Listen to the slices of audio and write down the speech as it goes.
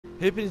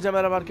Hepinize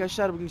merhaba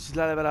arkadaşlar. Bugün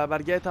sizlerle beraber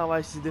GTA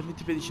Vice City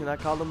Definitive Edition'a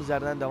kaldığımız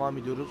yerden devam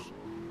ediyoruz.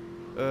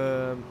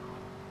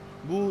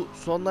 Bu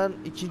sondan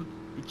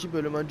iki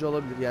bölüm önce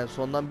olabilir. Yani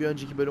sondan bir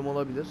önceki bölüm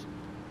olabilir.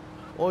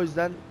 O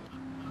yüzden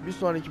bir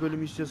sonraki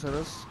bölümü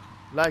istiyorsanız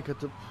like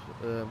atıp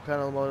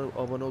kanalıma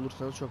abone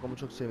olursanız çok ama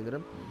çok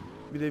sevinirim.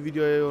 Bir de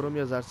videoya yorum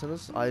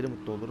yazarsanız ayrı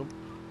mutlu olurum.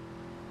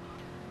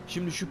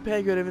 Şimdi şu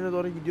P görevine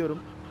doğru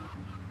gidiyorum.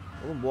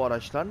 Oğlum bu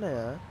araçlar ne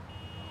ya?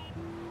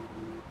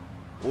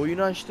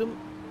 Oyunu açtım.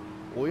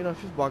 Oyun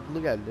hafif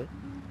bug'lı geldi.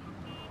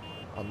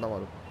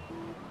 Anlamadım.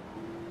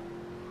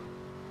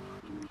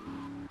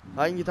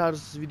 Hangi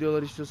tarz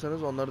videolar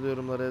istiyorsanız onları da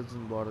yorumlara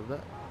yazın bu arada.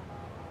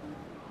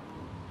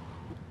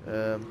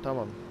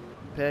 Tamam.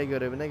 P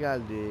görevine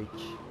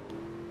geldik.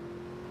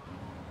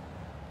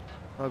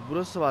 Bak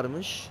burası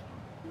varmış.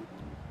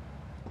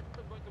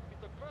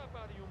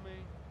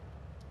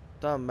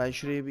 Tamam, ben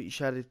şurayı bir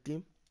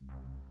işaretleyeyim.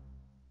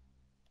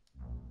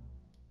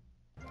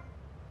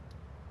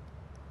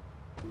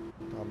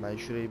 Tamam, ben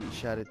şurayı bir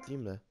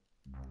işaretleyeyim de.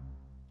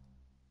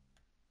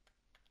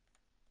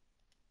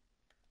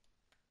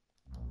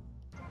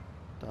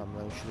 Tamam,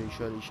 ben şurayı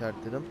şöyle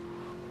işaretledim.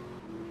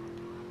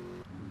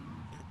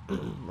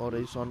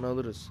 Orayı sonra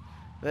alırız.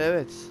 Ve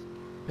evet,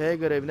 P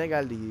görevine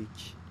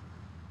geldik.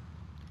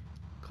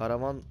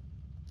 Karavan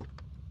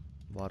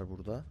var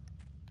burada.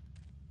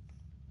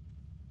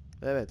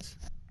 Evet.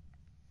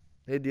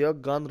 Ne diyor?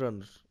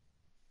 Gunrunner.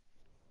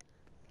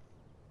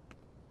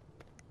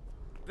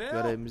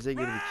 Görevimize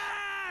girdik.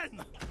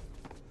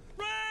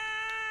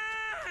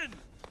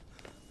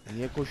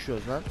 Niye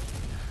koşuyoruz lan?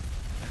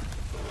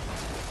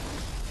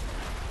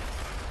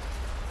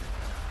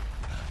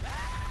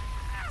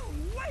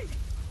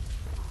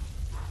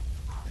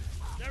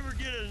 Never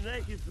get a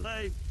naked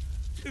slave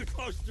too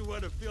close to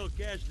one of Phil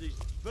Cassidy's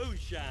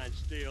moonshine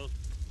stills.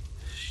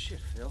 Shit,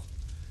 Phil.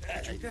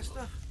 You drink that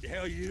stuff?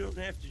 Hell, you don't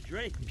have to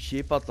drink. Bir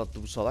şeyi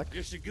patlattı bu salak.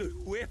 Just a good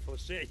whiff will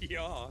set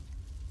you off.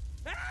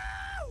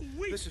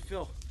 Listen,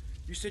 Phil.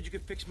 You said you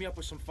could fix me up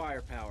with some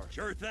firepower.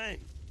 Sure thing.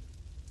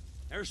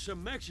 There's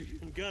some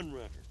Mexican gun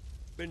runner.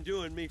 Been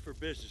doing me for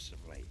business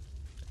of late.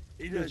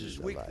 He does his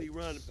weekly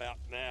runabout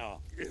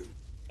now.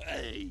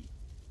 Hey.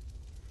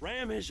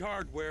 Ram his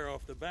hardware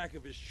off the back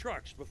of his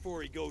trucks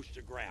before he goes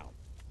to ground.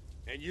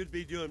 And you'd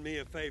be doing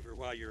me a favor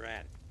while you're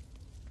at it.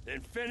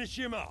 Then finish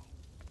him off.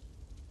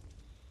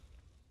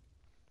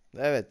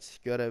 Evet,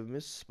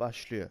 görevimiz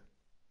başlıyor.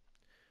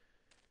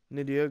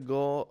 Ne diyor?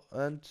 Go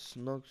and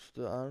knock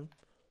the arm.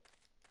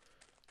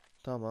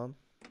 Tamam.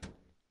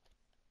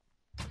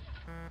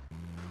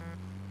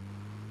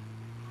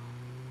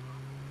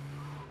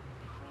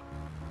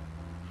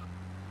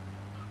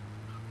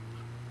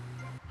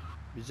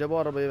 Bize bu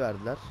arabayı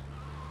verdiler.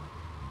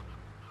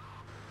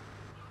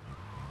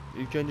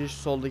 İlk önce şu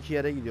soldaki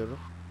yere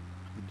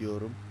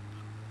gidiyorum.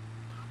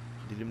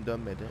 Dilim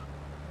dönmedi.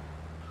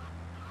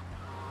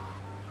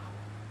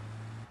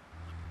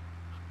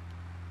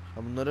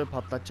 Ha, bunları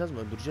patlatacağız mı?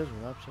 Öldüreceğiz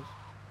mi? Ne yapacağız?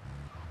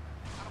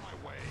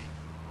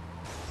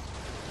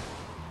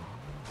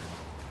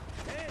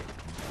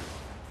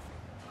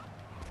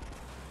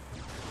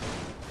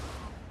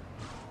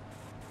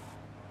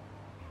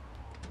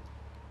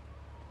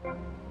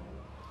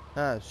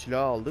 Ha,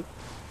 silah aldık.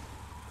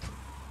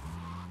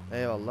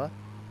 Eyvallah.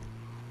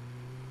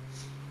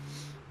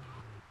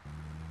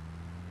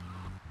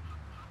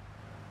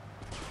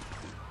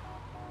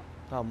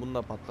 Tamam, bunu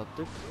da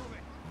patlattık.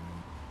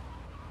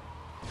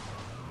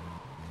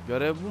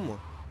 Görev bu mu?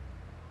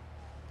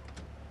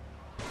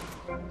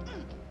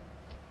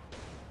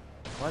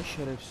 Vay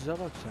şerefsize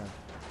bak sen.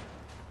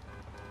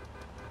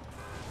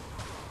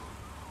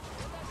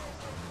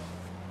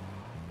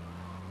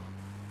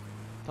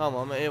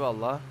 Tamam,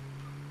 eyvallah.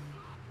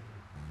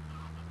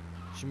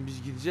 Şimdi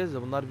biz gideceğiz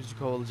de bunlar bizi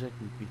kovalayacak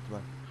büyük bir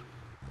ihtimal.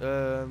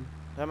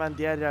 Hemen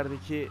diğer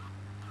yerdeki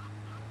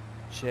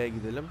şeye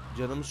gidelim.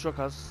 Canımız çok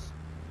az.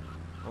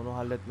 Onu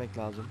halletmek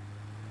lazım.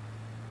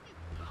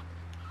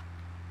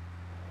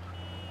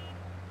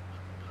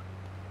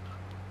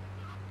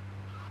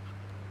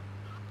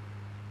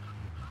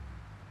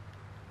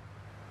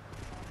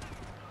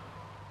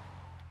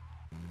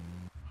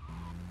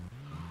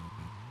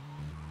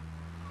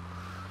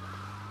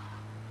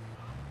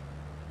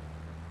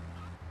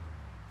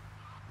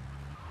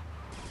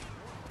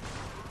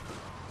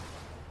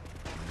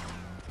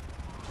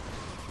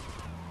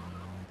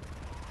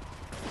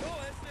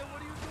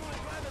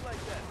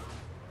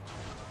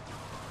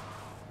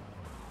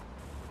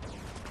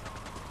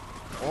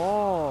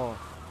 Oo.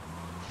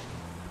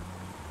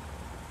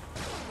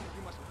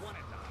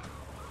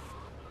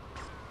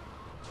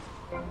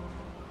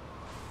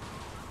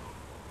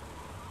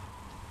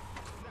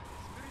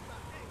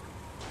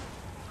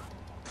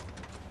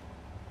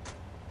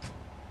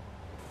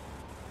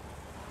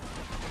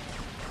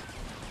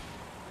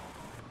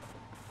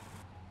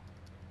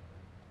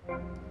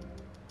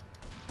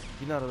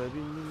 Bin arabaya,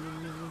 bin.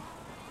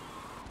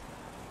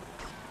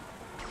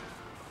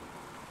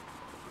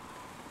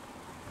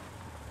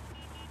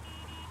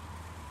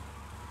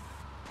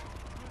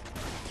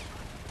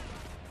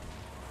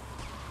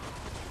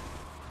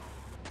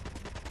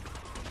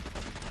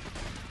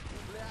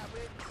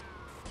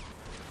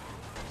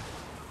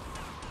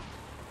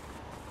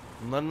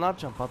 Bunları ne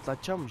yapacağım?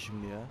 Patlatacağım mı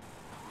şimdi ya?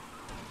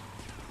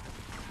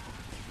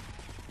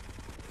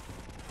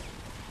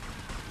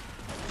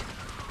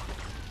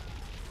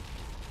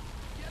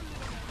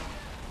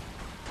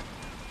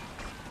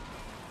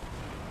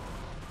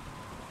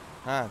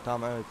 Ha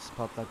tamam, evet,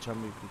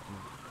 patlatacağım büyük ihtimal.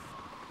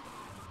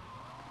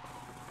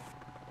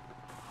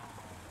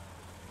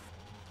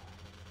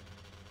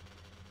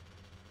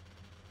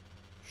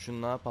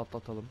 Şunları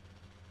patlatalım.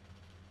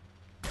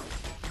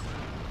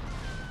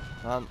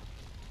 Lan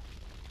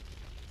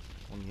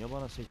o niye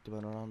bana sekti,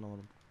 ben onu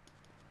anlamadım.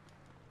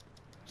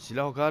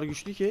 Silah o kadar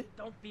güçlü ki.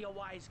 Don't be a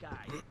wise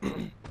guy.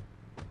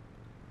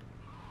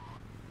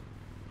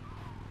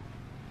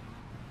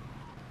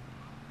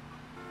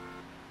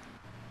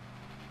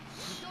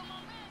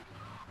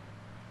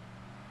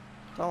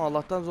 Tamam,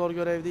 Allah'tan zor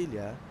görev değil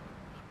ya.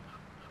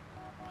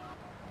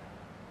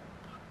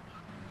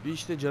 Bir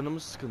işte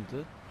canımız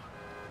sıkıntı.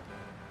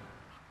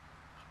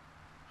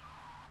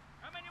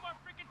 How many more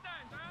freaking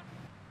times, huh?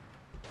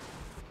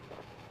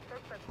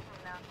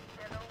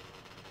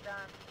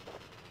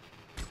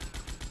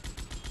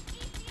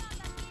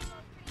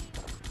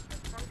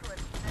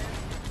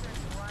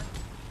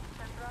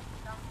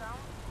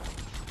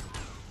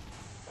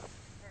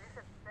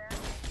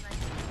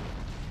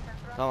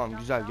 Tamam,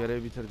 güzel,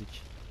 görevi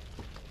bitirdik.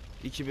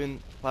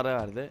 2000 para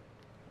verdi.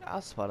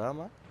 Az para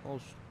ama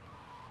olsun.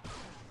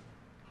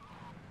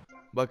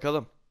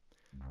 Bakalım.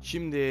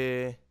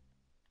 Şimdi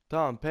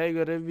tamam, P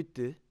görevi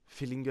bitti.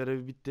 Filin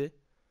görevi bitti.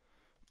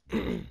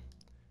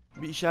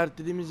 Bir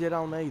işaretlediğimiz yeri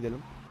almaya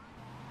gidelim.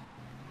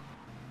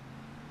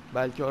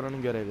 Belki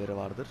oranın görevleri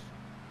vardır.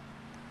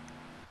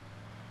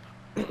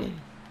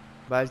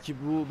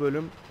 Belki bu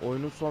bölüm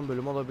oyunun son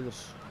bölümü olabilir.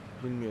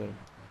 Bilmiyorum.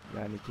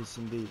 Yani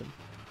kesin değilim.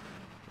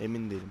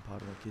 Emin değilim,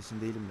 pardon.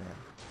 Kesin değilim de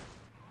yani.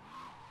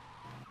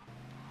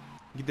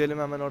 Gidelim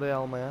hemen oraya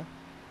almaya.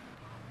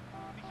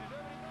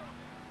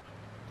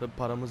 Tabi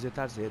paramız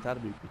yeterse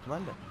yeter büyük bir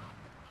ihtimalle.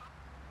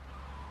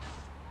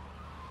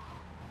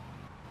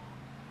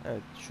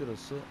 Evet,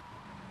 şurası.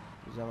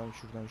 Biz hemen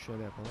şuradan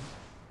şöyle yapalım.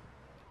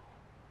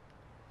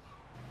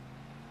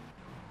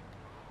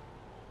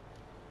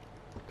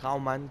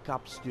 Common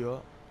Caps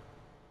diyor.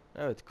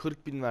 Evet,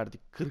 40.000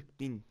 verdik.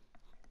 40.000.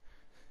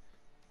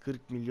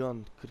 40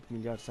 milyon, 40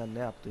 milyar, sen ne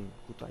yaptın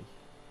Kutay?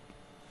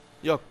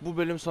 Yok, bu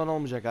bölüm son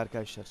olmayacak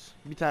arkadaşlar.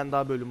 Bir tane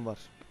daha bölüm var.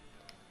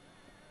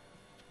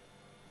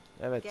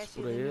 Evet,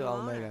 burayı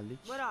almaya geldik.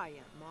 What are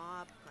you,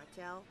 mob,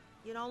 cartel?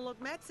 You don't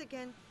look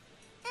Mexican.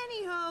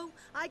 Anywho,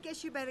 I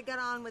guess you better get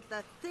on with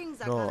the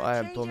things are No, gonna I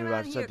am change Tommy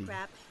around here Vercetti.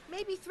 crap.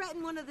 Maybe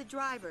threaten one of the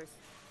drivers.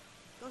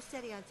 Go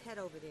steady on Ted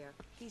over there.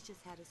 He's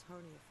just had his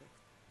hernia fixed.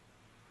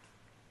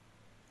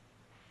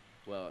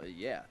 Well,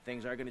 yeah,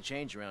 things are gonna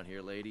change around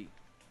here, lady.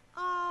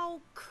 Oh,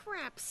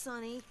 crap,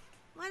 Sonny.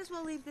 Might as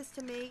well leave this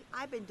to me.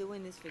 I've been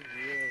doing this for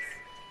years.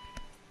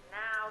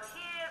 Now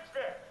here's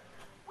this.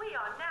 We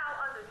are now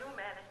under new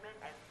management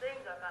and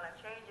things are gonna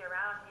change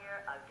around here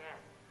again.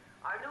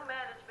 Our new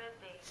management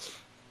needs...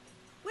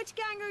 Which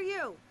gang are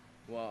you?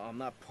 Well, I'm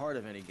not part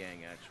of any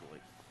gang,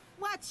 actually.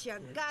 What's your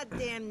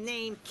goddamn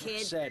name,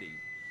 kid? Vercetti.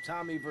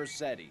 Tommy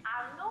Vercetti.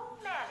 Our new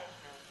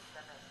management,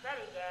 the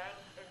Massetti gang,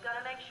 is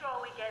gonna make sure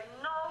we get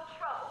no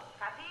trouble.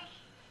 Capiche?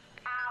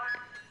 Out.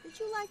 Did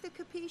you like the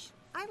capiche?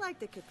 I like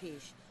the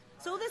capiche.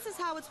 So this is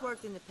how it's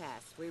worked in the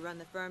past. We run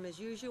the firm as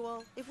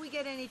usual. If we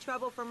get any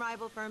trouble from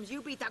rival firms, you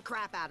beat the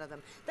crap out of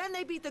them. Then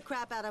they beat the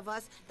crap out of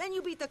us. Then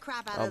you beat the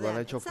crap out of Abone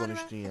them. çok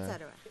konuştun ya.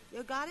 etc.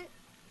 You got it?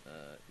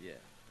 Yeah,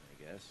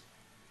 I guess.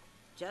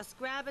 Just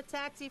grab a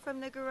taxi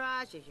from the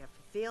garage if you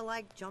feel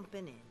like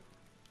jumping in.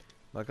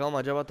 Bakalım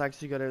acaba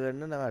taksi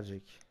görevlerinde ne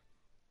verecek?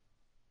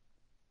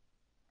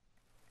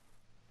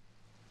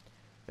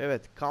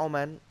 Evet,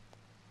 Common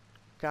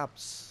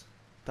Caps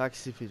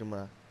taksi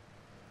firma.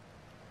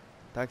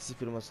 Taksi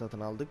firması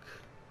satın aldık.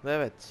 Ve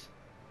evet.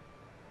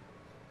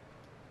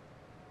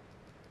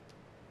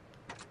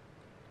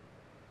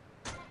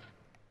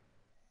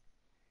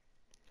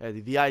 Evet,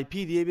 VIP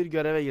diye bir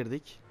göreve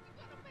girdik.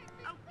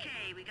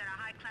 Okay, we got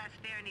a high class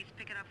fare needs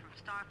picking up from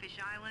Starfish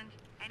Island.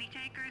 Any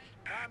takers?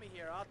 Tommy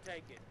here, I'll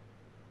take it.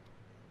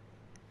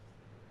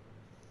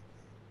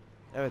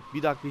 Evet,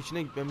 bir dakika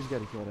içine gitmemiz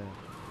gerekiyor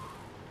oraya.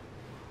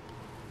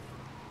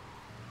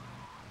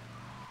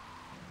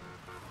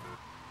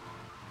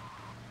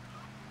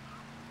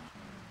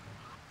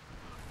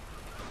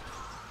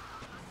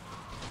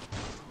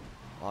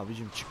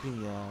 Abicim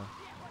çıkın ya.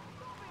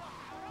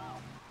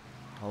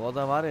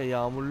 Havada var ya,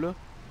 yağmurlu.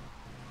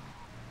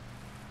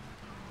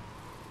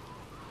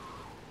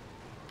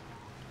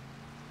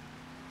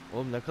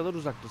 Oğlum ne kadar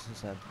uzaktasın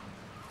sen.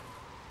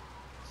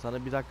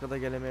 Sana bir dakikada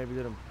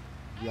gelemeyebilirim.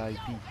 VIP.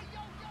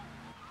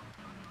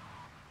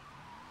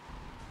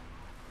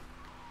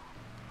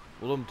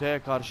 Oğlum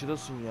T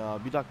karşıdasın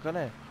ya. Bir dakika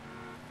ne?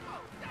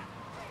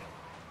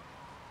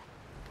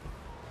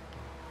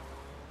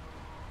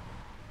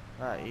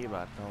 Ha iyi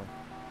bak, tamam.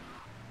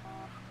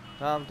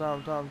 Tamam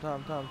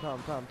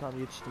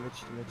yetiştim.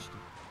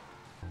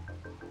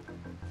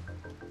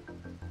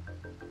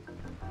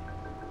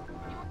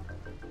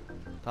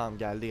 Tamam,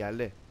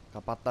 geldi.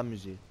 Kapat lan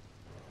müziği.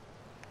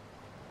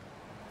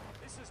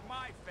 This is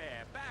my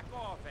fare. Back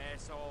off,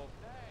 asshole.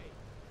 Hey.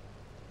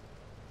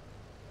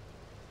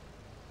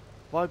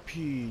 Vay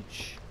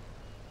piç.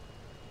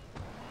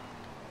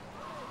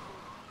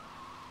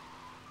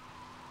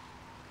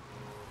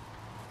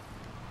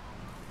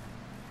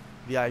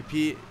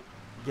 VIP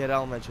geri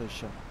almaya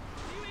çalışacağım.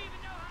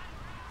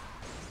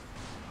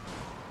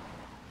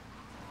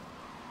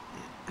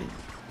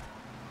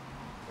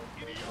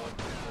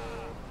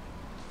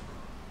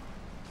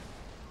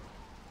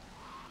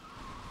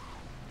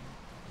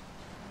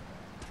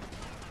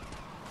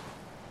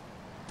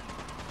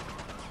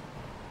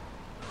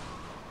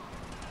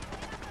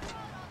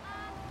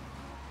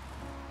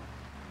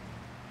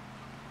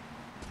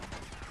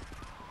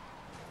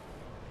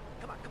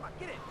 Come on,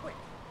 get in, quick.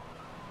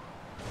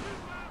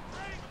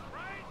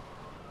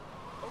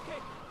 Okay,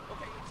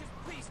 just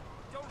please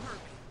don't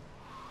hurt me.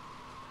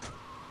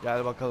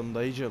 Gel bakalım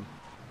dayıcım. I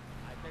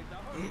think the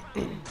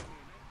hurt.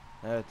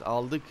 Evet,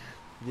 aldık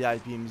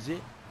VIP'mizi.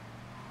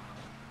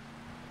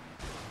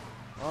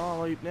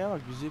 Ama ipneye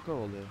bak, bizi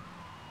kovalıyor.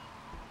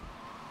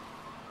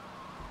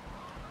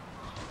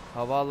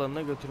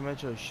 Havaalanına götürmeye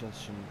çalışacağız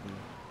şimdi bunu.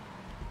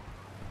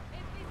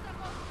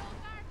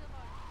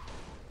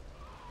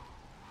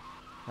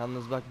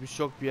 Yalnız bak, biz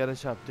çok bir yere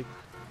çarptık.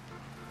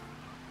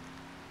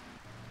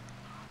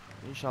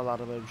 İnşallah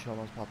arabaya bir şey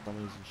olmaz,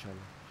 patlamayız inşallah.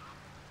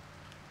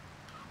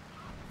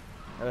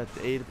 Evet,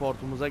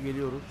 airportumuza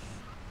geliyoruz.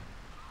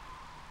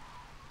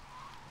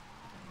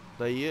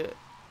 Dayıyı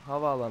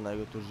havaalanına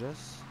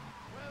götüreceğiz.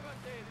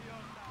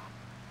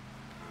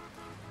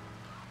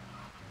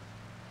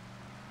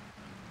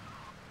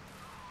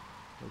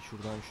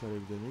 Şuradan şöyle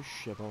bir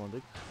dönüş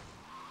yapamadık.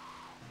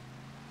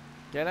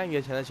 Gelen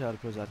geçene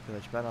çarpıyoruz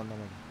arkadaş, ben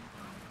anlamadım.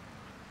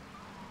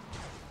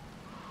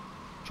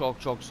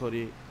 Çok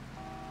sorry.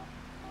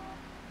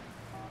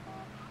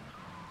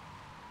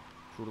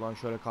 Şuradan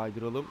şöyle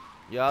kaydıralım.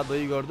 Ya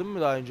dayı, gördün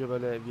mü daha önce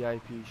böyle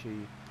VIP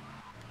şeyi?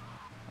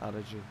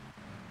 Aracı.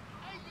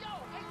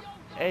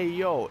 Ey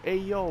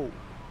yo.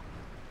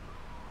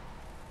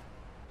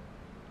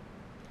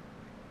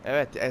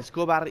 Evet,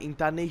 Escobar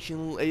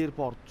International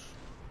Airport.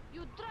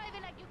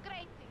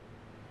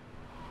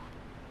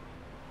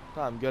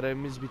 Tamam,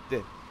 görevimiz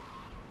bitti.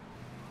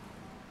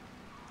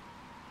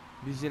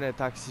 Biz yine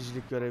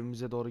taksicilik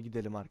görevimize doğru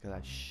gidelim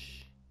arkadaş.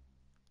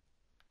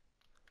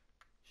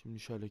 Şimdi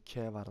şöyle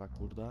K var bak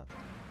burada.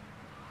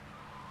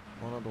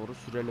 Ona doğru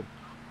sürelim.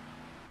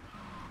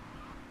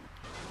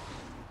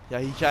 Ya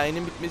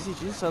hikayenin bitmesi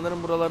için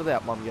sanırım buraları da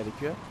yapmam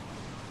gerekiyor.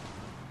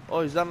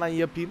 O yüzden ben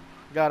yapayım,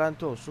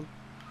 garanti olsun.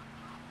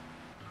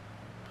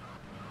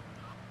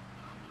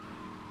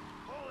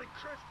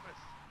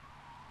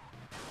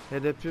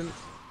 Hedefim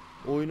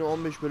oyunu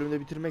 15 bölümde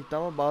bitirmekti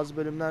ama bazı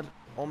bölümler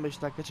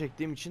 15 dakika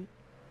çektiğim için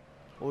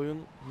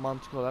oyun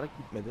mantık olarak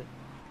bitmedi.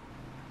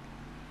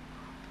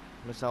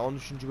 Mesela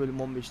 13.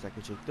 bölüm 15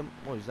 dakika çektim.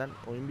 O yüzden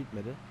oyun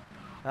bitmedi.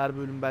 Her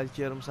bölüm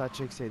belki yarım saat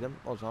çekseydim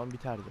o zaman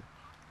biterdi.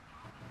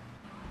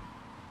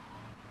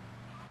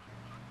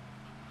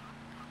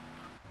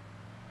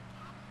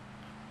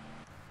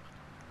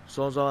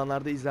 Son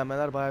zamanlarda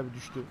izlenmeler bayağı bir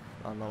düştü.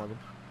 Anlamadım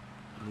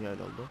niye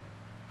öyle oldu.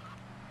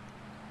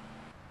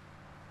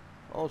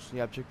 Olsun,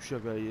 yapacak bir şey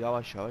yok, böyle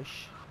yavaş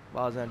yavaş.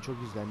 Bazen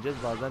çok izleneceğiz,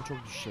 bazen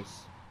çok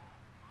düşeceğiz.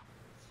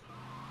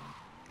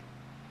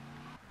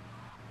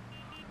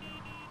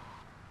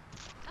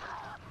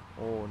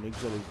 Oo, ne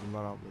güzel ezdim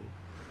lan ablayı.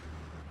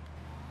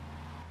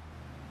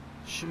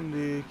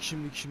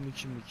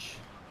 Şimdilik.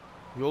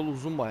 Yol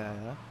uzun bayağı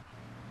ya.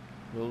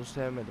 Yolu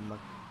sevmedim bak.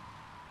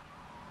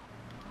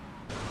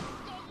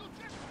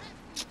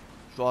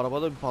 Şu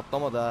arabada bir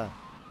patlamadı ha.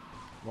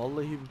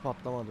 Vallahi bir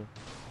patlamadı.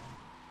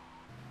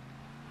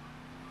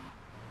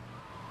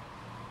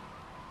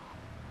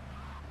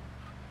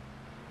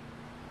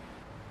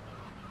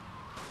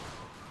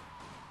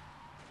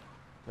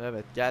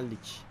 Evet,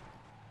 geldik.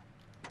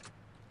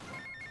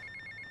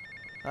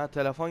 Ha,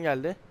 telefon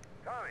geldi.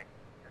 Tommy,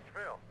 it's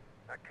Phil.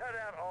 Now cut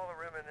out all the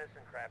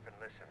reminiscing crap and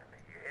listen to me.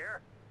 You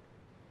hear?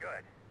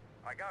 Good.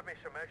 I got me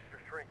some extra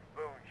strength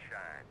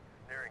moonshine.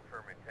 Nearing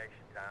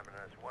fermentation time, and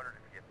I was wondering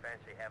if you'd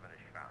fancy having a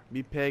shot.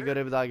 Bir P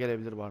görevi daha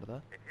gelebilir bu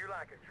arada. If you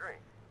like a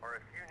drink, or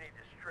if you need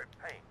to strip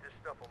paint, this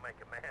stuff will make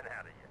a man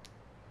out of you.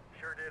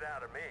 Sure did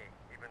out of me,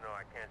 even though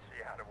I can't see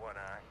out of one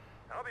eye.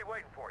 I'll be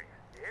waiting for you.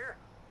 You hear?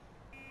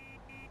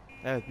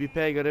 Evet, bir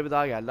P görevi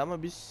daha geldi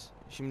ama biz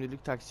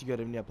şimdilik taksi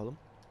görevini yapalım.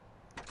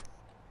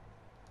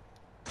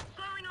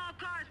 Slowing all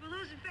cars, we're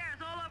losing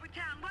fares all over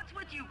town. What's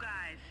with you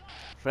guys?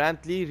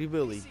 Friendly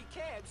Rivalry. PC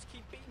cabs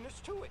keep beating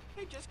us to it.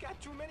 They just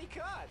got too many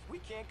cars. We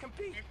can't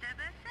compete. Mr.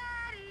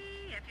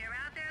 Bassetti, if you're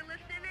out there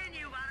listening in,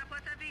 you wanna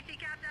put the VC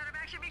caps out of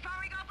action before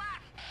we go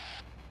bust?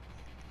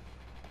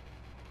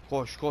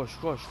 Koş.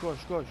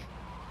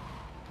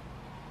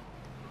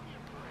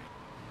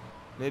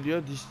 Ne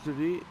diyor?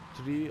 Distillery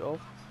 3 of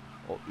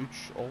o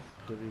 3 of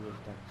the river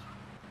taxi.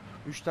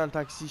 3 tane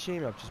taksi şey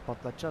mi yapacağız?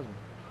 Patlatacağız mı?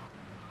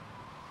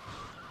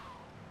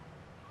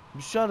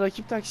 Biz şu an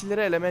rakip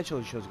taksileri elemeye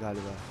çalışıyoruz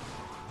galiba.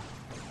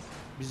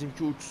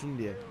 Bizimki uçsun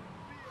diye.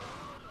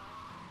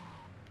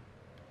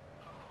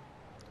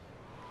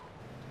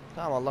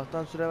 Tamam,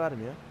 Allah'tan süre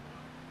vermiyor.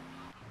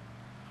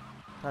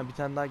 Ha, bir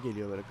tane daha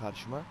geliyor böyle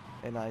karşıma.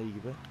 Enayi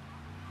gibi.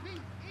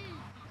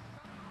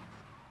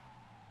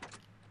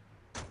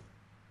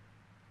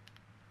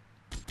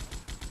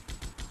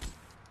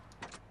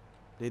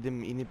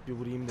 Dedim inip bir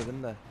vurayım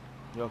dedim de.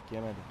 Yok,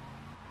 yemedi.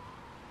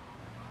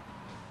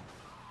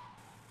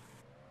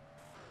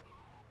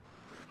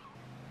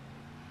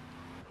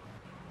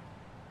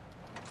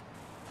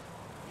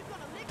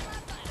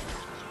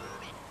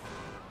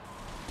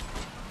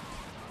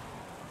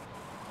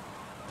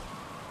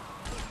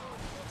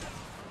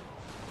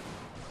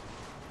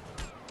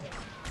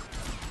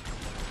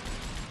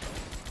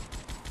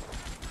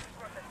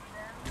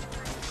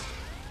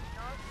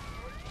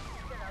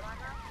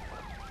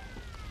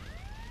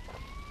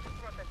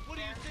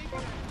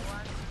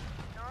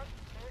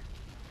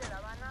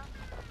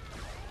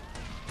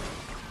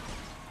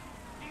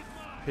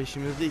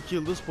 Peşimizde 2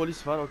 yıldız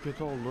polis var, o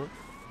kötü oldu.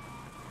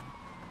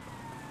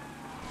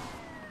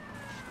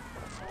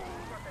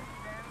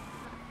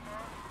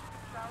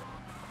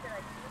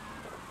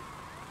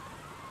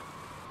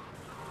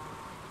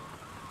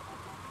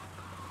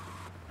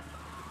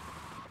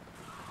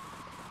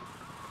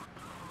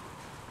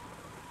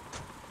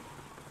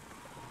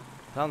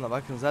 Tamam da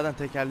bakın, zaten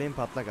tekerleğim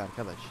patlak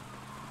arkadaş.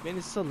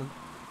 Beni salın.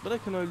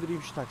 Bırakın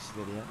öldüreyim şu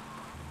taksileri ya.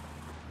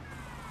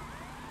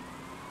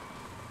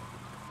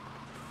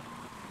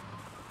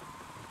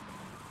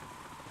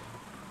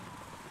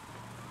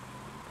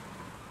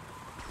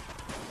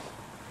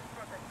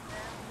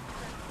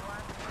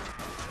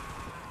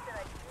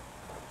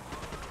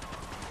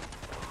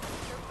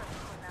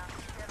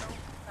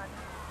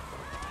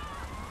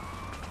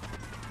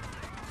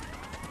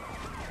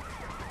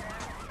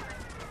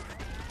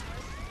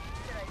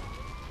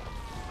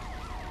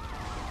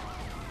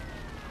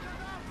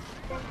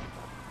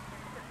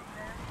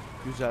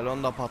 Güzel,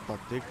 onu da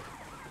patlattık.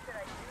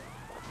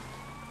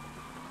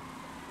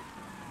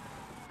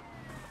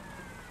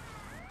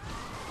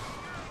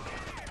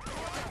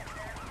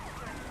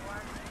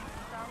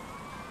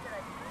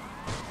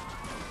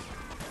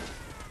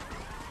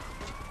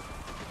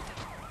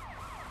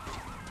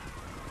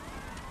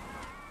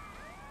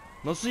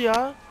 Nasıl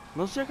ya?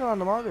 Nasıl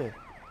yakalandım abi?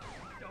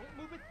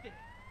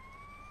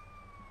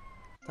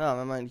 Tamam,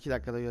 hemen 2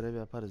 dakikada görev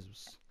yaparız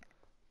biz.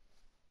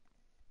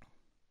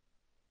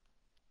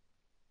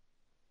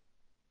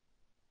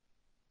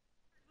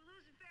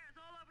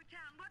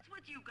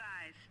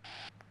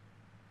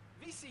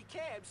 VC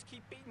cabs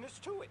keep beating us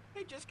to it.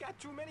 They just got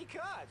too many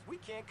cars. We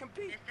can't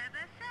compete.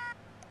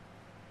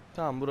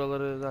 Tamam,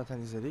 buraları zaten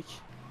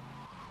izledik.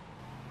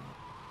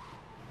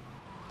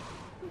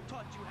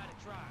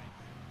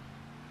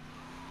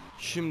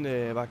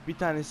 Şimdi bak, bir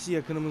tanesi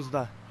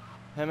yakınımızda.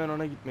 Hemen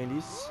ona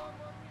gitmeliyiz.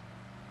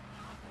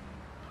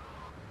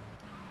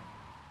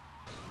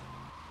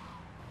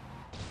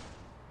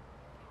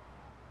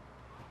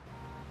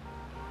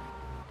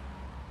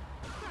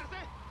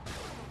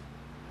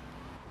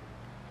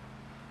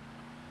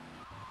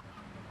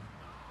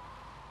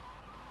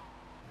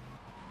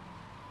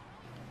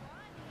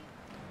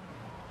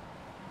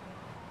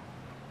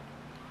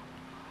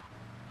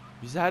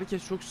 Bize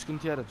herkes çok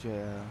sıkıntı yaratıyor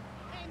ya.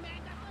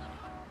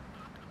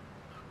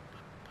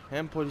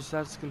 Hem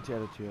polisler sıkıntı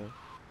yaratıyor,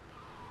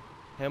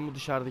 hem bu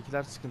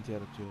dışarıdakiler sıkıntı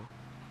yaratıyor.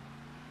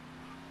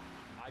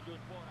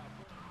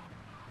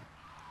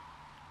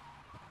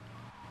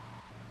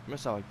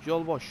 Mesela bak,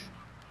 yol boş.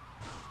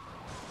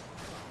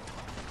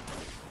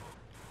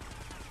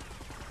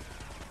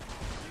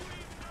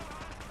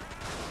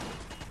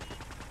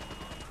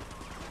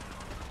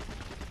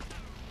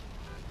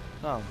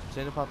 Tamam,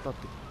 seni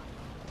patlattık.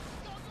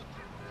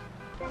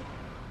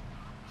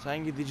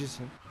 Sen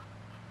gidicisin.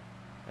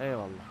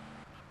 Eyvallah.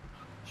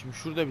 Şimdi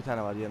şurada bir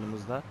tane var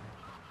yanımızda.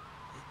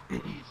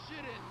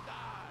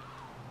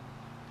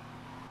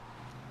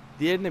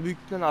 Diğerine büyük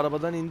ihtimalle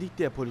arabadan indik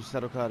diye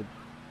polisler o kadar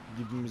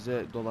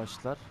dibimize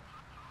dolaştılar.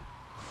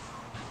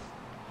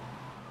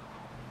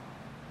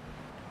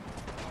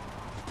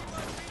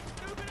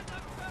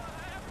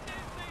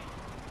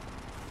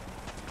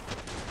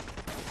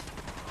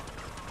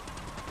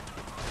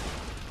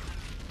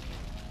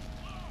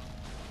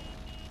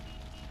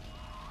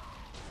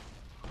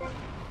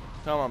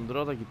 Tamamdır,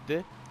 o da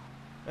gitti.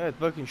 Evet,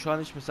 bakın şu an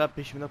hiç mesela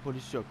peşimde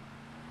polis yok.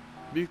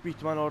 Büyük bir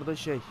ihtimal orada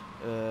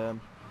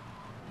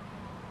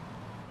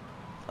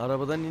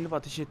arabadan inip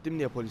ateş ettim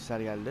diye polisler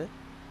geldi.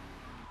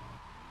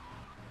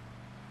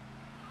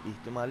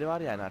 İhtimali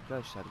var yani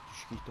arkadaşlar.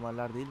 Düşük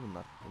ihtimaller değil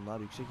bunlar. Bunlar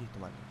yüksek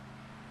ihtimaller.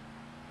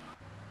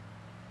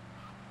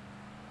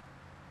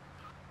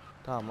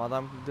 Tamam,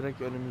 adam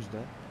direkt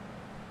önümüzde.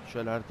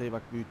 Şöyle haritayı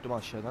bak büyüttüm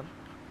aşağıdan.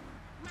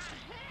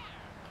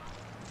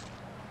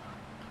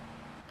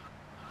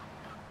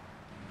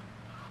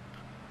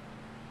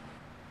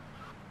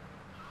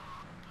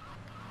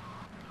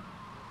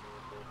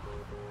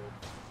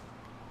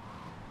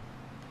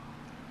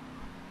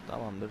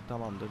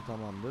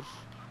 Tamamdır.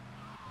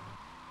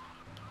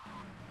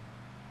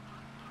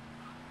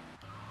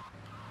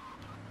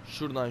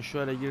 Şuradan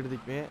şöyle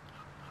girdik mi?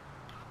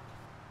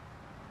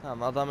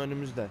 Tamam, adam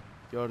önümüzde.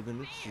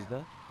 Gördünüz siz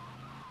de.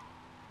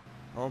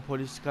 Ama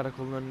polis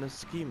karakolunun önüne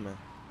sıkayım mı?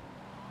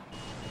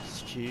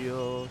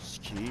 Sıkıyor,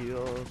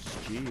 sıkıyor,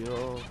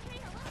 sıkıyor.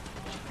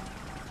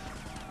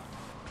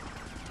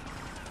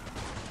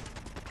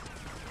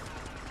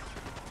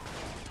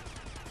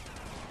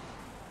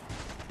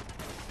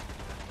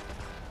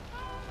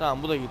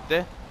 Tamam, bu da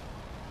gitti.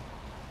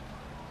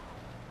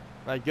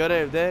 Ve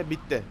görev de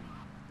bitti.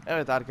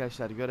 Evet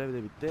arkadaşlar, görev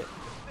de bitti.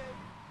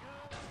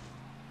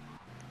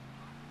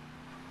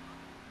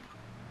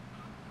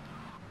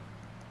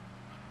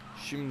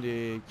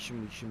 Şimdi.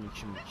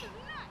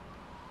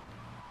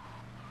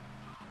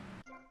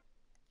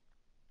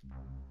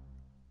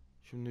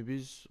 Şimdi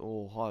biz,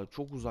 oha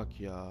çok uzak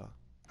ya.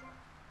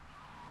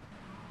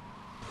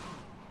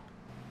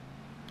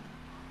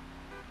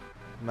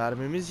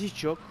 Mermimiz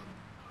hiç yok.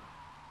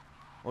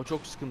 O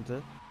çok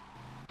sıkıntı.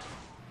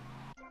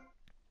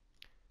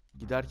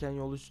 Giderken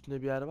yol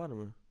üstünde bir yer var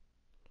mı?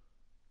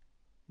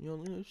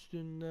 Yolun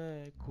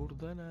üstünde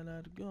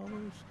kurdeleler,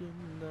 yolun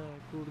üstünde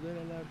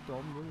kurdeleler,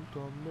 tombul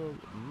tombul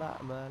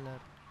memeler.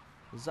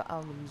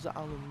 Zalim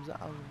zalim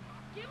zalim.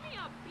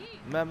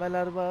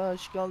 Memeler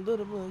baş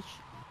kaldırmış.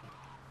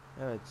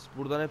 Evet,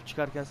 buradan hep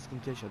çıkarken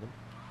sıkıntı yaşadım.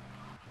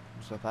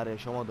 Bu sefer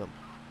yaşamadım.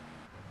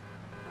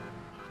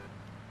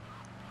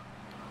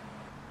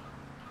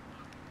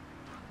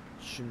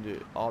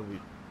 Şimdi abi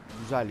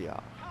güzel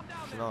ya.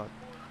 Şuna bak.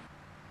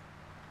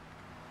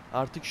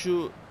 Artık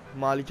şu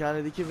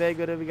malikanedeki V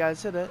görevi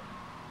gelse de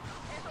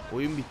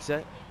oyun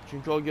bitse.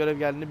 Çünkü o görev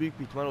geldiğinde büyük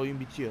bir ihtimal oyun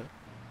bitiyor.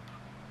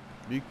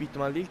 Büyük bir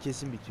ihtimal değil,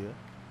 kesin bitiyor.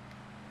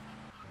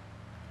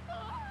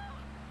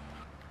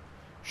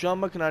 Şu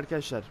an bakın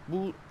arkadaşlar,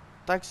 bu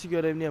taksi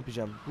görevini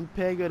yapacağım. Bu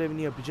P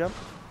görevini yapacağım.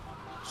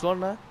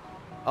 Sonra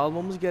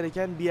almamız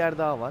gereken bir yer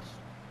daha var.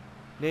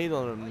 Neydi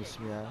onun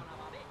ismi ya?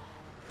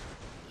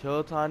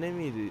 Kağıthane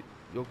miydi?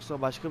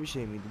 Yoksa başka bir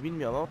şey miydi?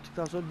 Bilmiyorum ama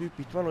yaptıktan sonra büyük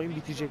bir ihtimal oyun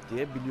bitecek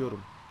diye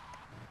biliyorum.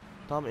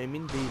 Tam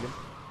emin değilim.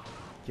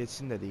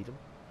 Kesin de değilim.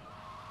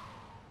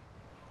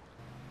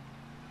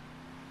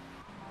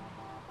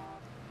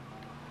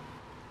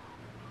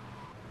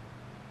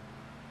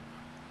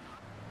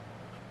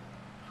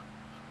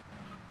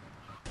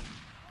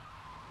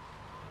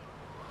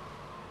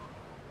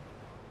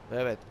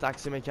 Evet,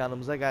 taksi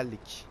mekanımıza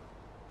geldik.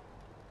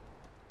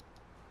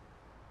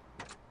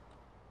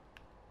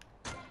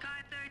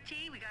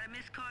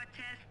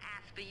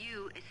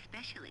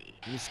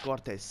 Miss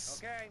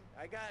Cortez. Okay,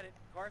 I got it.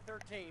 Car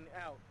 13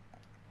 out.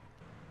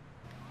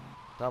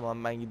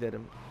 Tamam, ben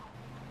giderim.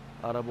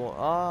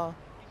 Araba.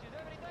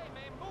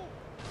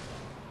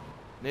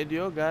 Ne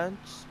diyor?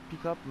 Gantz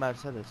Pickup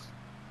Mercedes.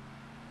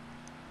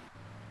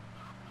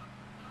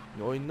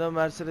 Oyunda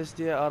Mercedes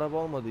diye araba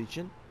olmadığı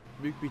için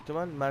büyük bir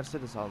ihtimal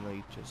Mercedes almaya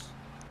gideceğiz.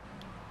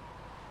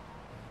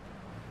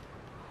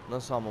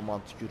 Nasıl ama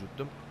mantık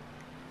yürüttüm.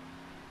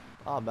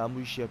 Ben bu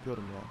işi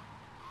yapıyorum ya.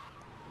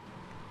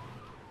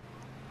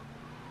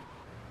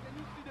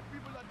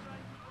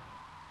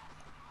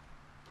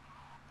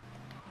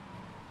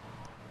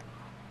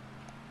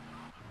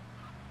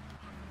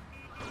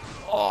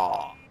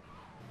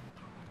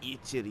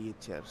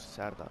 Yeter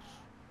Serdar.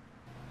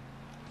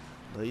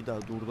 Dayı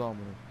da durdu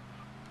amına.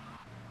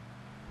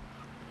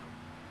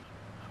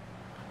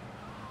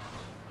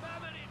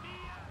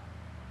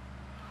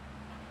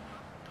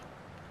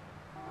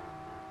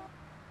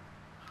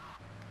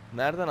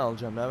 Nereden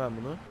alacağım ya ben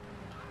bunu?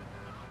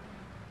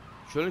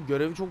 Şöyle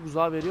görevi çok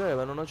uzağa veriyor ya,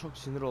 ben ona çok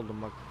sinir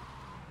oldum bak.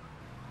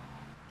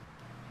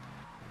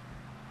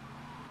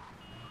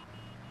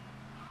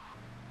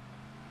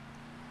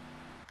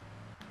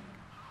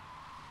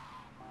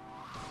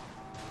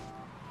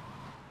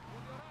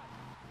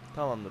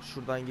 Tamamdır.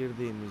 Şuradan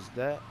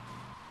girdiğimizde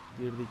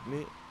girdik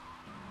mi?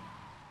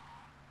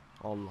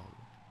 Allah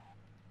Allah.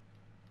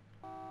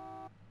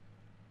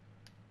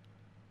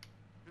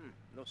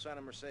 No sign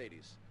of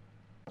Mercedes.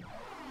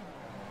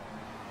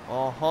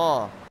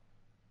 Aha.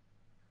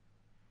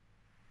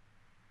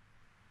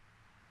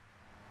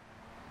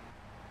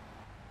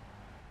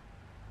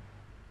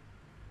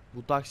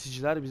 Bu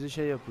taksiciler bize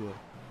şey yapıyor.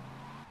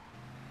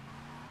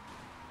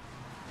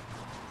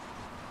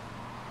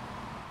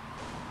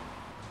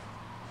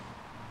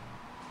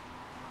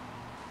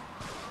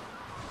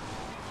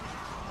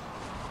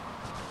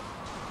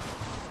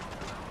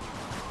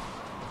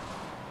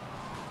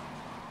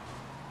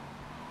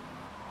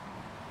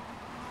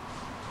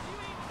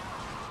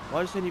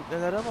 Vay sen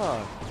ipnelere bak.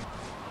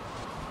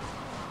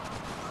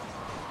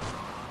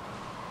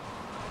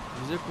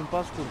 Bize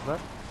kumpas kurdular.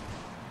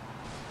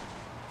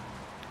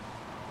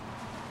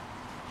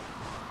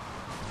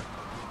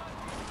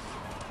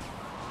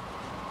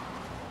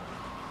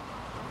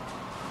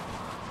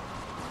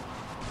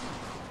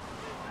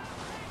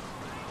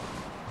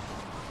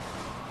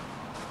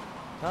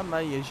 Tamam, ben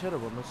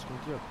yaşarım, onda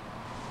sıkıntı yok.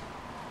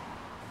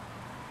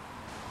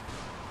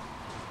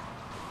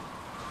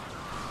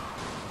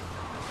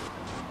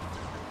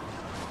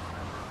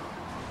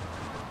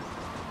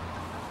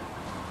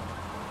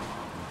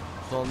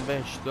 Son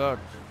 5, 4,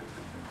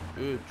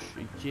 3,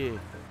 2,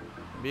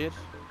 1.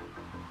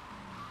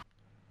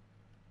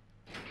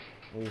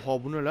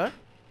 Oha bu ne lan?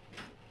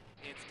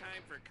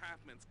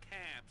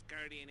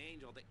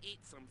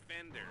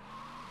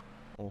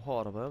 Oha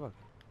arabaya bak.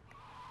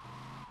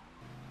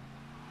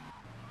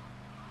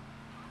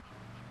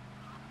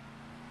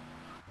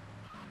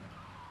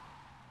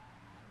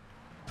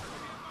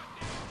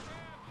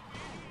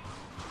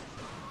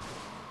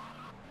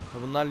 Ha,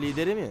 bunlar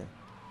lideri mi?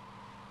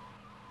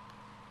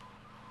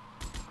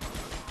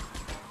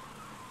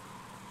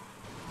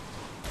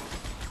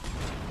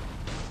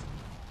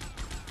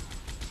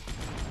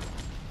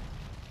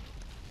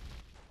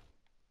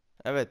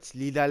 Evet,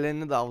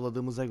 liderlerini de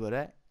avladığımıza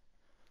göre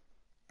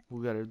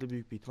bu görev de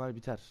büyük bir ihtimal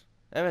biter.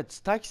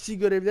 Evet, taksi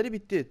görevleri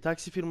bitti.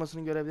 Taksi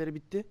firmasının görevleri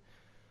bitti.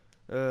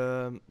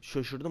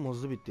 Şaşırdım,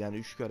 hızlı bitti. Yani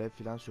 3 görev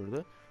falan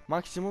sürdü.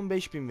 Maksimum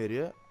 5000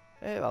 veriyor.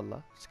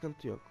 Eyvallah,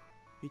 sıkıntı yok.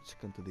 Hiç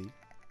sıkıntı değil.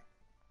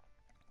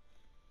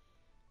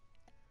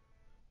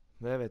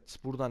 Ve evet,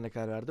 buradan ne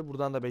kadar verdi?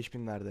 Buradan da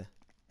 5000 verdi.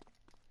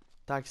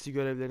 Taksi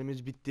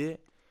görevlerimiz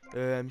bitti.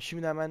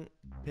 Şimdi hemen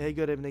P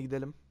görevine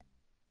gidelim.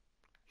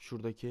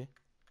 Şuradaki.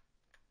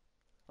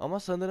 Ama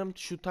sanırım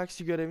şu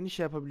taksi görevini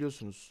şey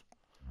yapabiliyorsunuz.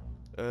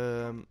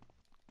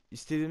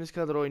 İstediğiniz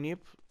kadar oynayıp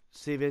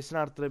seviyesini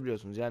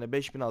arttırabiliyorsunuz. Yani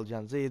 5000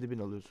 alacağınıza 7000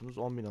 alıyorsunuz,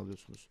 10.000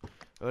 alıyorsunuz.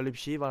 Öyle bir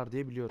şey var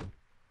diye biliyorum.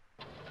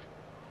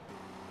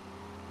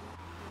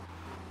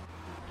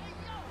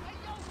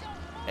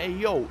 Hey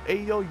yo,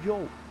 hey yo yo.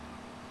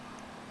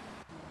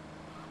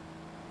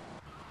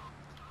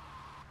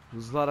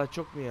 Hızlı araç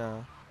yok mu ya?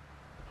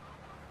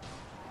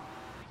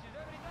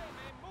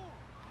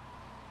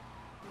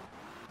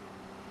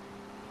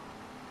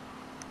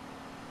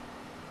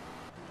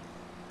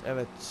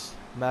 Evet,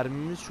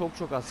 mermimiz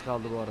çok az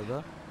kaldı bu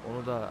arada.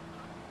 Onu da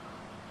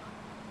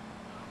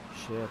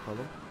şey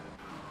yapalım.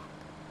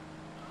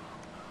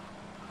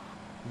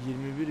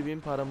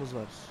 21.000 paramız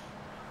var.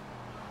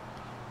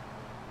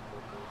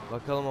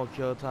 Bakalım o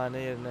kağıthane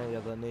yerine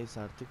ya da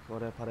neyse artık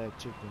oraya para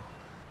yetecek mi?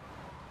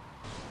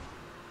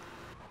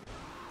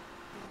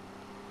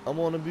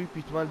 Ama onu büyük bir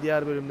ihtimal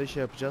diğer bölümde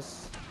şey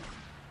yapacağız.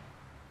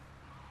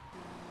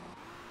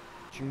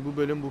 Çünkü bu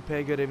bölüm bu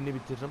P görevini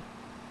bitiririm.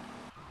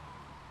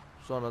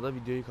 Sonra da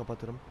videoyu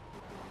kapatırım.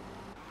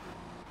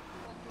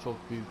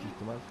 Çok büyük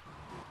ihtimal.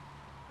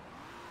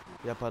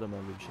 Yaparım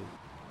öyle bir şey.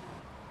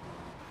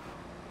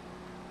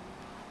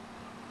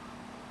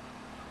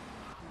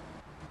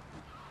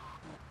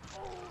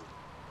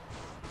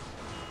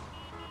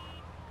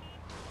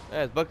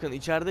 Evet bakın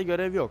içeride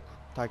görev yok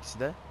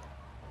takside.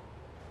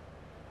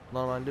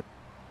 Normalde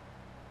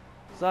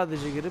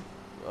sadece girip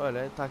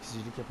öyle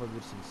taksicilik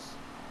yapabilirsiniz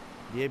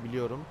diye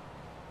biliyorum.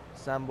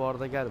 Sen bu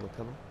arada gel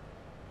bakalım.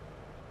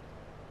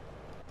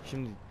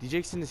 Şimdi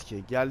diyeceksiniz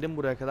ki geldim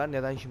buraya kadar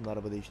neden şimdi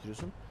araba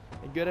değiştiriyorsun?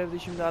 Görevde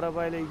şimdi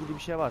arabayla ilgili bir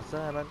şey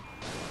varsa hemen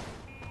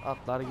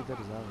atlar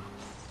gideriz abi.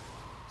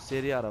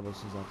 Seri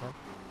arabası zaten.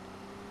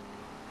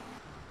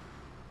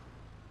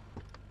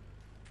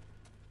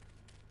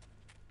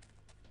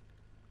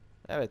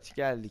 Evet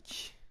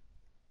geldik.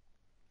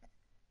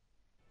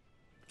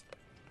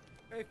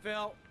 Hey,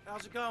 Phil.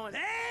 How's it going?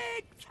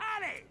 Hey,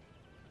 Connie!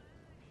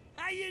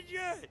 How you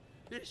doing?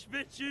 It's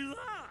been too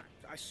long.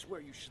 I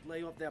swear you should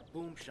lay off that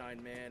boom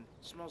shine, man.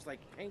 It smells like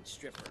paint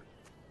stripper.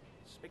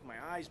 It's making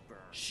my eyes burn.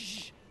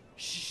 Shh,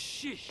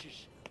 shh, shh,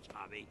 shh,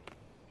 Tommy.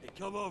 Hey,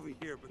 come over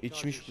here because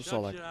İçmiş bu there's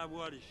salak. something I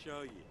want to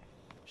show you.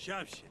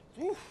 Something.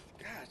 Oof,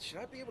 God,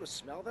 should I be able to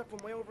smell that from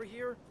way over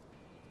here?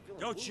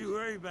 Feeling Don't you woozy.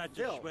 worry about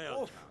the Phil,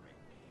 smell, oof. Tommy.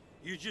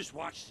 You just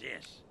watch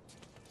this.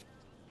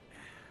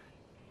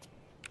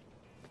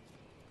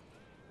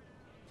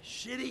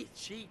 Shitty,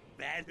 cheap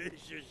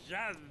bandits or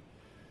something.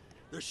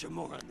 There's some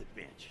more on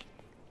the bench.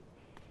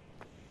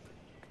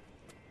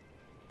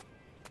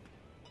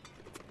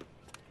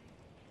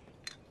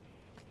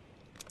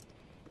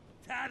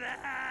 Ta-da!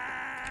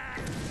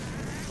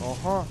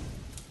 Aha.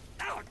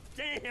 Oh,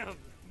 damn!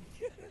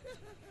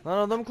 Lan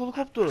adamın kolu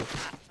koptu.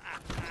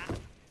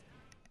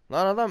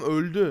 Lan adam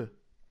öldü.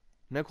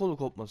 Ne kolu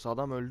kopması,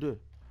 adam öldü.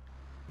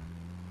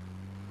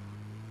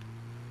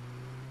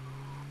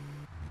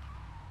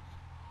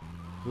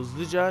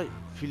 Hızlıca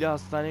fili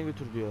hastaneye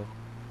götür diyor.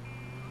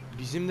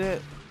 Bizim de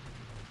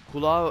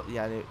kulağı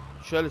yani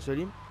şöyle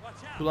söyleyeyim.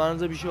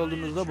 Kulağınıza bir şey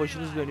olduğunuzda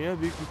başınız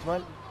dönüyor. Büyük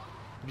ihtimal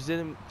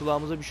bizim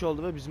kulağımıza bir şey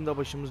oldu ve bizim de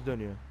başımız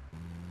dönüyor.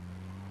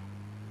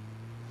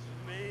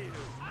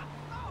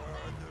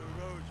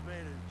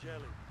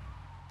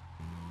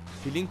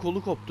 Filin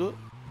kolu koptu.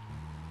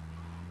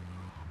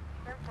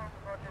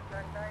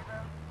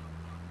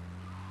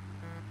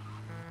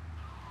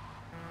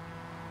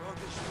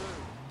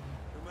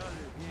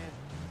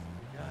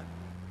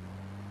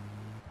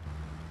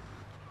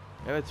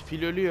 Evet,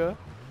 fil ölüyor.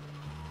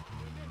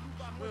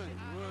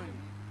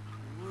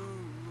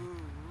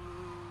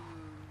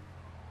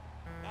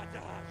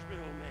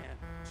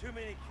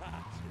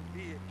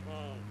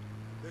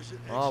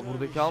 Aa,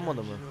 buradaki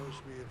almadı mı?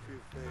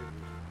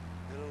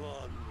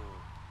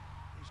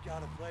 just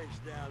got a place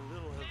down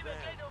Little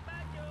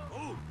Havana.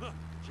 Oh, look,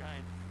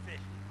 giant fish.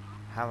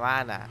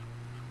 Havana.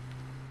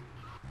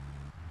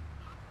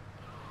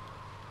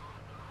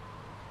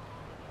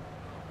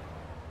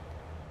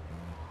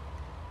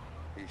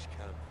 He's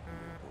coming.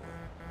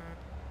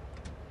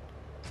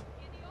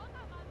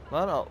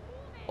 Lan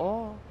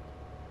o.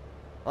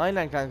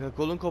 Aynen kanka,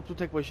 kolun koptu,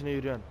 tek başına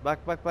yürüyorsun.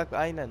 Bak bak bak,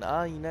 aynen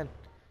aynen.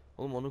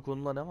 Oğlum onun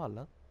kolunda ne var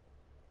lan?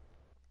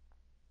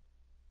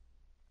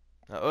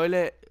 Ya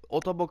öyle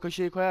otoboka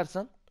şey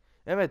koyarsan.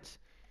 Evet.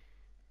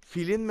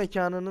 Filin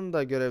mekanının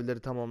da görevleri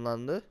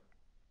tamamlandı.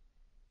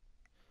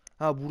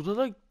 Ha, burada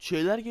da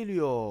şeyler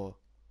geliyor.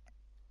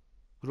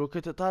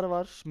 Roket atar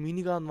var,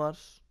 minigun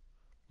var.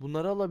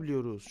 Bunları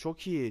alabiliyoruz.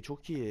 Çok iyi,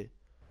 çok iyi.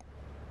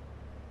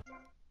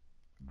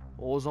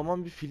 O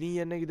zaman bir filin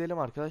yerine gidelim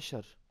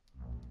arkadaşlar.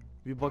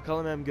 Bir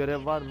bakalım hem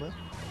görev var mı?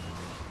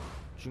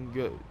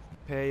 Çünkü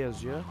P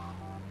yazıyor.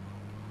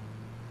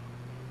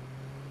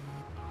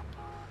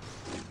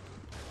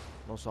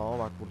 Nasıl ama,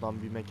 bak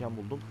buradan bir mekan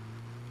buldum.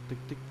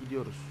 Tık tık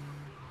gidiyoruz.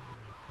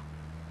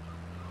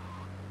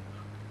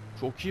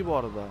 Çok iyi bu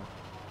arada.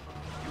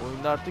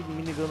 Oyunda artık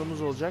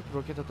minigun'umuz olacak,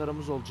 roket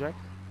atarımız olacak.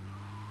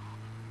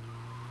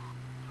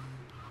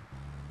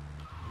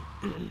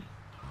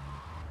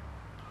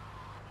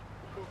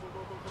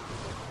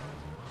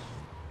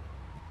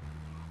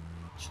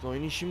 İşte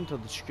oyunun şimdi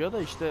tadı çıkıyor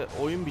da işte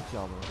oyun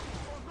bitiyor ama.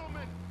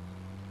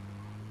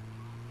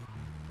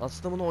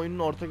 Aslında bunu oyunun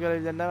orta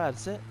görevlerine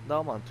verse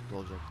daha mantıklı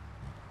olacak.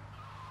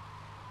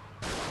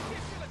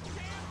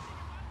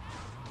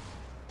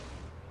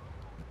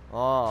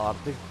 Aa,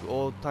 artık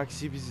o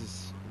taksi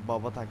biziz.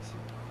 Baba taksi.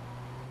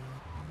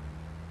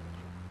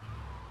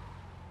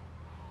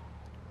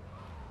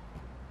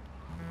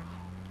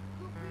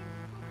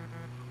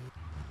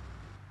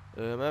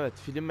 Evet,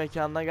 film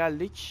mekanına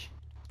geldik.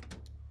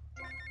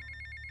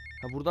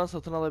 Ha, buradan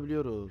satın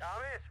alabiliyoruz.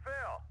 Tommy, it's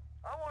Phil.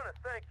 I want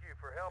to thank you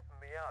for helping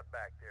me out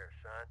back there,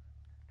 son.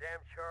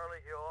 Damn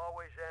Charlie, he'll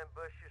always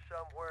ambush you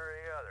somewhere or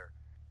the other.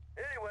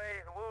 Anyway,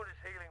 the wound is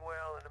healing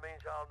well, and it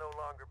means I'll no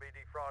longer be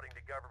defrauding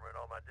the government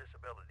on my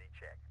disability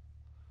check.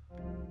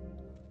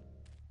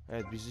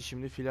 Evet, bizi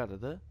şimdi fil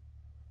aradı.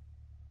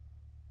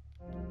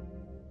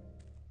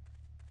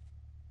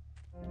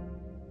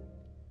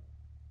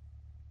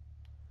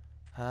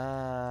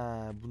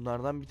 Ha,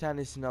 bunlardan bir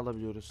tanesini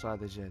alabiliyoruz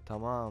sadece.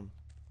 Tamam.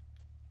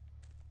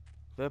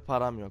 Ve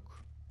param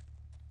yok.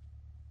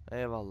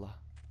 Eyvallah.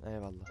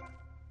 Eyvallah.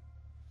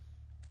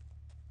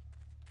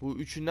 Bu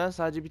üçünden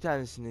sadece bir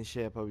tanesini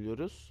şey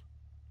yapabiliyoruz.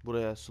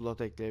 Buraya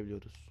slot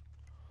ekleyebiliyoruz.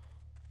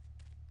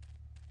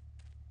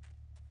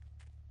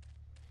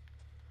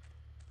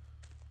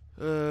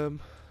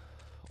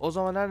 O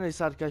zaman her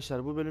neyse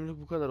arkadaşlar, bu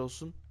bölümlük bu kadar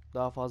olsun.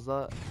 Daha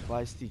fazla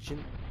Vice City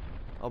için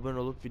abone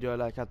olup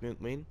videoya like atmayı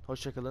unutmayın.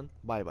 Hoşça kalın.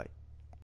 Bay bay.